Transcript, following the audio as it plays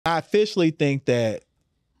I officially think that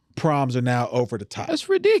proms are now over the top. That's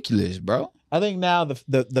ridiculous, bro. I think now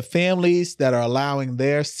the families that are allowing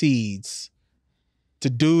their seeds to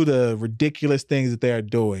do the ridiculous things that they are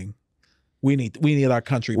doing, we need our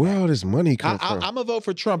country back. Where all this money come from? I'm gonna vote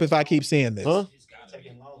for Trump if I keep seeing this. Huh?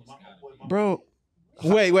 Bro.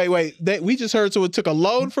 Wait. We just heard so it took a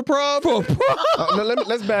loan for prom? For prom? No,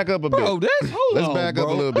 let's back up a bit. Bro, Let's back up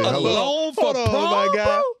a little bit. A Hello. loan for Hold on, prom, my guy.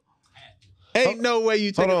 bro? Ain't no way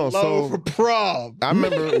you take a loan for prom. I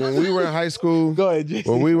remember when we were in high school. Go ahead, JC.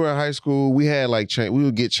 When we were in high school, we had like we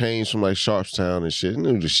would get change from like Sharpstown and shit. I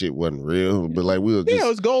knew the shit wasn't real, but like we were just, Yeah, it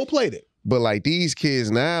was gold plated. But like these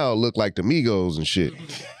kids now look like the Migos and shit.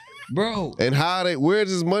 Bro. And where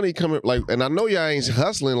does this money coming? Like, and I know y'all ain't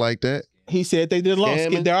hustling like that. He said they did loan.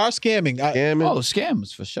 Scamming? There are scamming. Scamming. Oh,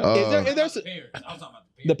 scammers for sure. Is there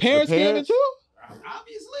the parents scamming too?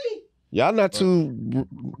 Obviously. Y'all not too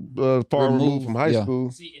far removed from high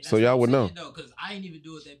school, so y'all would know. Because I ain't even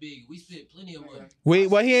do it that big. We spent plenty of money.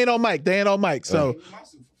 Well, he ain't on mic. They ain't on mic. So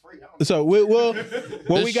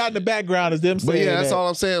what we got in the background is them saying. But yeah, that's all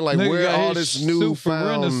I'm saying. Like, where all this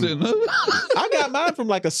newfound. I got mine from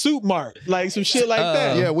like a soup mart, like some shit like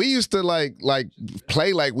that. Yeah, we used to like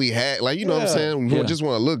play like we had, like, you know what I'm saying? We just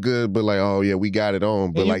want to look good, but like, oh yeah, we got it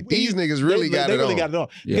on. But like these niggas really got it on. They really got it on.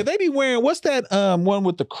 Because they be wearing, what's that one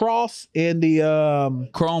with the cross and the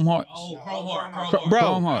Chrome Hearts. Oh, Chrome Heart. Bro,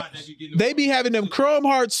 Chrome Hearts. they be having them Chrome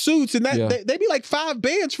Heart suits, and that they be like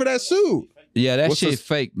 $5 for that suit. Yeah, that shit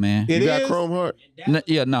fake, man. You got Chrome Heart? No.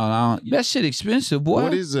 That shit expensive, boy.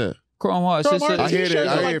 What is that? Chrome Hearts. I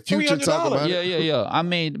hear Future talk about it. Yeah. I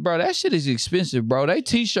mean, bro, that shit is expensive, bro. They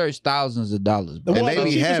t-shirts thousands of dollars, bro. The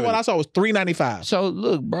cheapest one I saw was $3.95. So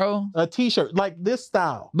look, bro, a t-shirt like this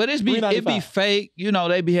style. But it be fake. You know,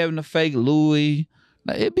 they be having the fake Louis.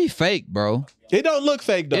 Like, it be fake, bro. It don't look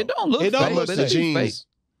fake though. It don't look fake. Look but fake. It be fake.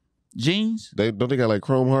 Jeans? They got like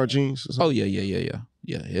Chrome Heart jeans or something? Oh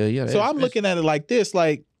yeah. So I'm looking at it like this,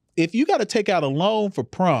 like if you got to take out a loan for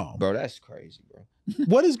prom, bro, that's crazy, bro.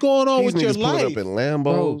 What is going on with your life? Up in Lambos.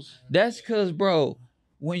 Bro, that's because, bro,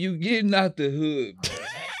 when you getting out the hood, bro,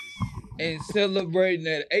 and celebrating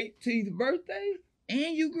that 18th birthday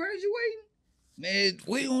and you graduating, man,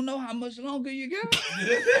 we don't know how much longer you got.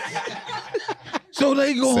 So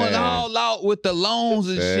they going all out with the loans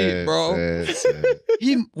and shit, bro.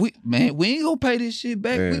 We ain't gonna pay this shit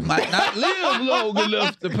back. We might not live long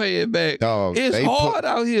enough to pay it back. Dog, it's hard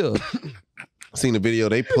out here. Seen the video,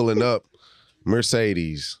 they pulling up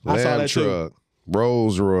Mercedes, Lamb truck,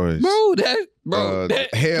 Rolls Royce. Bro, that for a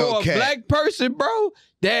Hellcat. black person, bro,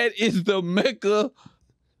 that is the Mecca.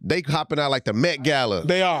 They hopping out like the Met Gala.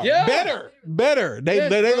 They are. Yeah. Better.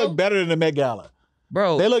 They look better than the Met Gala.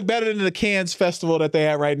 Bro. They look better than the Cannes festival that they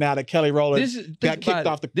have right now that Kelly Rowland got kicked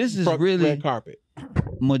off the really red carpet.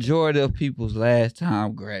 Majority of people's last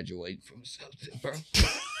time graduating from something, bro.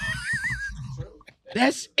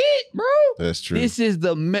 That's it, bro. That's true. This is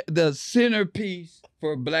the centerpiece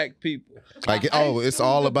for black people. Like, it's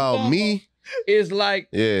all about me. It's like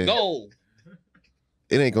gold.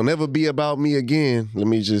 It ain't gonna never be about me again. Let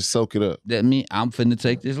me just soak it up. That mean I'm finna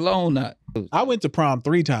take this loan out. I went to prom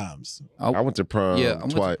 3 times. I went to prom twice. I went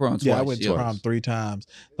to prom twice. Yeah, I went to prom 3 times.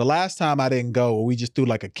 The last time I didn't go, we just threw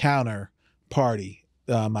like a counter party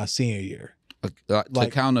my senior year. To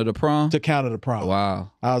counter the prom? To counter the prom.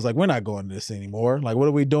 Wow. I was like, we're not going to this anymore. Like, what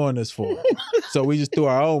are we doing this for? So we just threw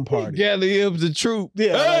our own party. Gather up the troop.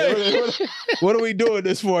 Yeah. Hey! Like, what are we doing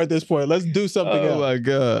this for at this point? Let's do something else. Oh my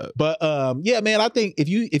God. But yeah, man, I think if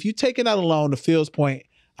you taking out a loan, to Phil's point,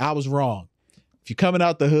 I was wrong. If you're coming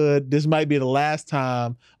out the hood, this might be the last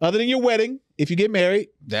time, other than your wedding, if you get married.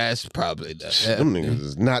 That's probably Them niggas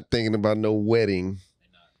is not thinking about no wedding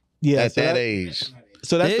at that age.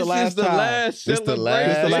 So that's the last time. This the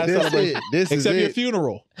last celebration. Except your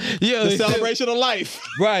funeral. Yeah, the celebration of life.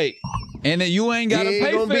 Right. And then you ain't gotta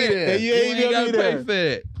pay for it. You ain't gotta pay for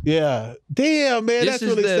it. Yeah. Damn, man, that's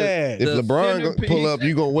really sad. If LeBron pull up,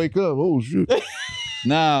 you gonna wake up. Oh shit.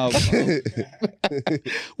 Nah,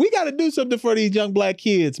 we got to do something for these young black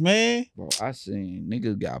kids, man. Bro, I seen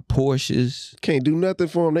niggas got Porsches. Can't do nothing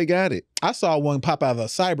for them. They got it. I saw one pop out of a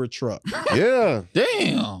cyber truck. Yeah.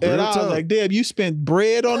 Damn. And I was like, damn, you spent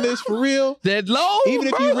bread on this for real? That low? Even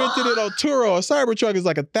if you rented it on Turo, a cyber truck is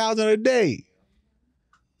like $1,000 a day.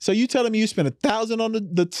 So you telling me you spent $1,000 on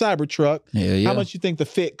the cyber truck? Yeah. How much you think the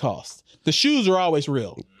fit costs? The shoes are always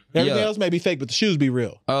real. Everything else may be fake, but the shoes be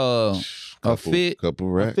real. A fit, couple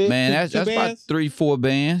racks. Man, that's about 3-4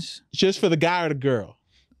 bands. Just for the guy or the girl?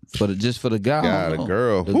 Just for the guy. The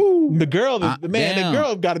girl. The girl, the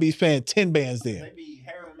girl got to be paying 10 bands then. Maybe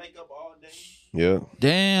hair and makeup all day. Yeah.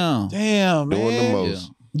 Damn, man. Doing the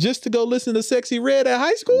most. Just to go listen to Sexy Red at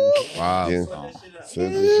high school? Wow. Yeah. Bro.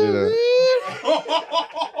 Set the shit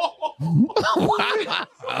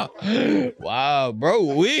up. Wow, bro.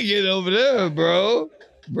 Wicked over there, bro.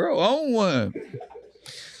 Bro, on one.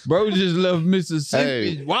 Bro just left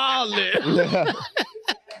Mississippi Hey. wildin'.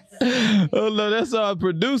 Oh no, that's our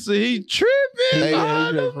producer. He tripping. Hey,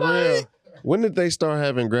 on the mic. When did they start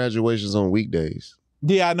having graduations on weekdays?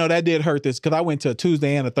 Yeah, I know that did hurt this because I went to a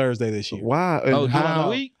Tuesday and a Thursday this year. Why? And Oh, how? during the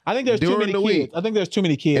week? I think there's too During many the kids. week. I think there's too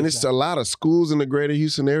many kids. And it's now. a lot of schools in the greater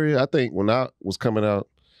Houston area. I think when I was coming out,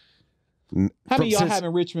 How many of y'all since- have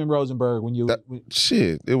in Richmond, Rosenberg when you?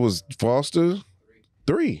 shit, it was Foster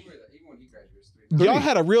 3. Y'all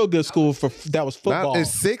had a real good school for that was football. Now,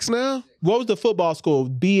 it's 6 now? What was the football school?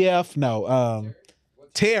 BF? No.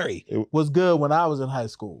 Terry was good when I was in high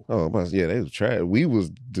school. Oh, yeah, they was trash. We was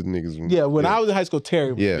the niggas. Yeah, when I was in high school,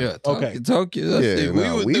 Terry. Was Yeah. Yeah, Okay. talk it. Yeah,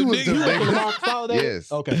 nah, we was the You went to big- Lamar Consolidated?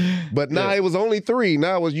 Yes. Okay. But now it was only 3.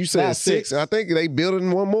 Now was you said That's 6. 6. I think they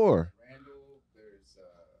building one more.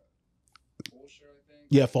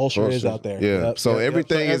 Yeah, Fulsher is Fulsher. out there. Yeah. So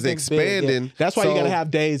everything is everything's big, yeah. expanding. That's why you So gotta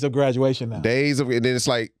have days of graduation now. days of, and then it's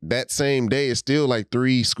like that same day, it's still like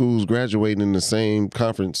 3 schools graduating in the same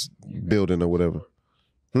conference building or whatever.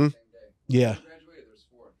 Yeah.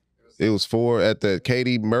 It was 4 at the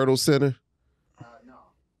Katie Myrtle Center. No,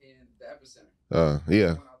 in the epicenter. Yeah,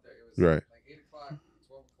 Went out there, it was right. like 8 o'clock,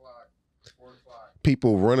 12 o'clock, 4 o'clock.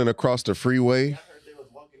 People running across the freeway.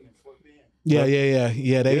 Yeah. They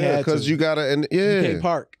Yeah, had because to. you gotta, and You yeah, can't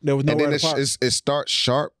park. There was and nowhere then to park. it starts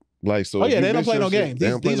sharp. Like so. Oh if yeah, you they don't miss play your no shit, games. they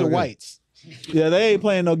don't play These no are games. whites. Yeah, they ain't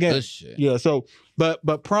playing no Good games. shit. Yeah, so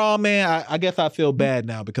but prom, man, I guess I feel bad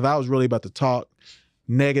now because I was really about to talk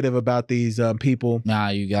negative about these people. Nah,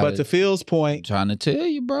 you got But to Phil's point, trying to tell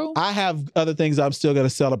you, bro. I have other things I'm still gonna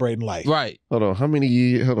celebrate in life. Right. Hold on, how many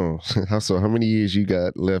years? Hold on, so how many years you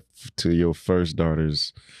got left to your first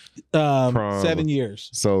daughter's prom? 7 years.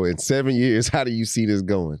 So in 7 years, how do you see this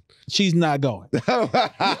going? She's not going.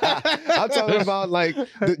 I'm talking about like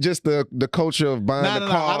just the culture of buying No, the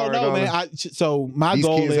no, car. I don't and know, all man. that. So my These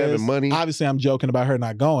goal kids is having money. obviously I'm joking about her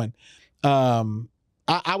not going.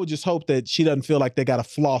 I would just hope that she doesn't feel like they got to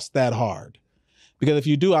floss that hard. Because if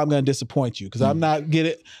you do, I'm going to disappoint you. Because I'm not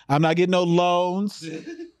getting no loans.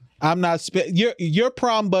 I'm not your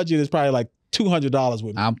prom budget is probably like $200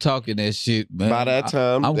 with me. I'm talking that shit, man. By that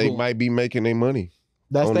time, I'm they cool. might be making their money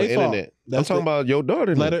That's on their the fault. internet. That's I'm talking about your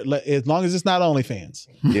daughter. let then. her as long as it's not OnlyFans.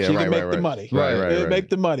 Yeah, She right, can make right, the right. money. Right. Make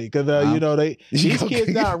the money because you know these kids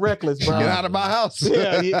now are reckless, bro. Get out of my house.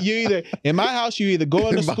 Yeah, you either in my house you either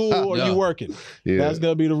going to school or Yeah. you working. Yeah. That's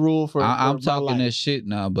gonna be the rule for. I'm for my talking life. that shit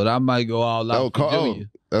now, but I might go all out Oh, for Carl, Junior.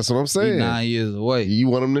 that's what I'm He saying. 9 years away. You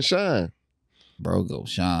want them to shine. Bro, go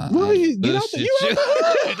shine. Well, you get out Bullshit you out shit. the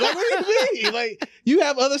hood. Like, what do you mean? Like you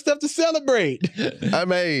have other stuff to celebrate. I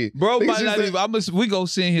mean, Bro, niggas might used not to- even. We gonna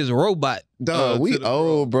send his robot. Dog, to we the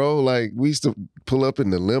old, bro. Like we used to pull up in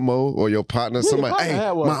the limo or your partner. Yeah, Somebody, your partner hey,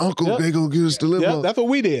 had one. my uncle, Yep. they gonna give us the limo. Yeah, that's what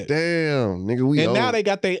we did. Damn, nigga, we And old. now they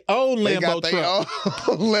got their own They Lambo got their truck.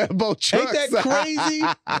 own Lambo trucks. Ain't that crazy?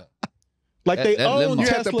 Like That- they that own limo. You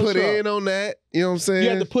have Tesla to put truck. in on that. You know what I'm saying? You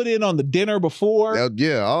have to put in on the dinner before.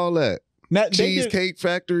 Yeah, all that. Now, they did- Cheesecake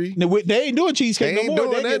Factory. No, they ain't doing cheesecake They ain't no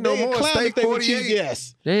more. doing They that no get more. clown Steak if they would 48.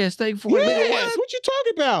 Yes. They had steak for Yes. What you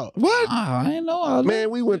talking about? What? I ain't know all that. Man,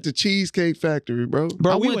 we went to Cheesecake Factory, bro.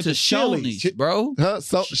 Bro, I we went to Chili's. Shoney's, bro. Huh?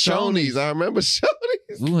 So, Shoney's. I remember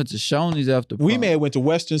Shoney's. We went to Shoney's after We prom. may have went to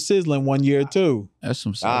Western Sizzling one year too. That's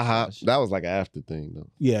some stuff. Uh-huh. That was like an after thing, though.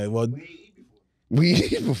 Yeah, well, We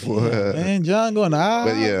eat before. man, John going,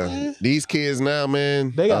 But yeah, these kids now,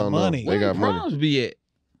 man. They got I don't know. money. They got money. Proms be at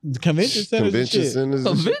the convention centers and Convention shit. centers.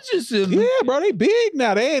 and shit. convention center. Yeah, bro, they big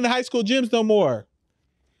now. They ain't high school gyms no more.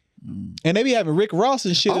 And they be having Rick Ross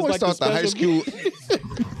and shit. I as always like thought the high special- school.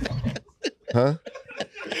 Huh?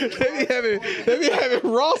 they be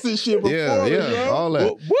having Ross and shit before. Yeah, yeah, bro. all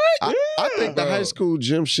that. What? I think the bro. high school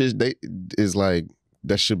gym shit is like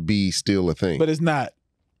that should be still a thing. But it's not.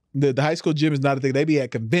 The high school gym is not a thing. They be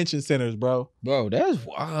at convention centers, bro. Bro, that's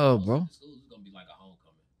wild, bro. School's gonna be like a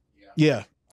homecoming. Yeah.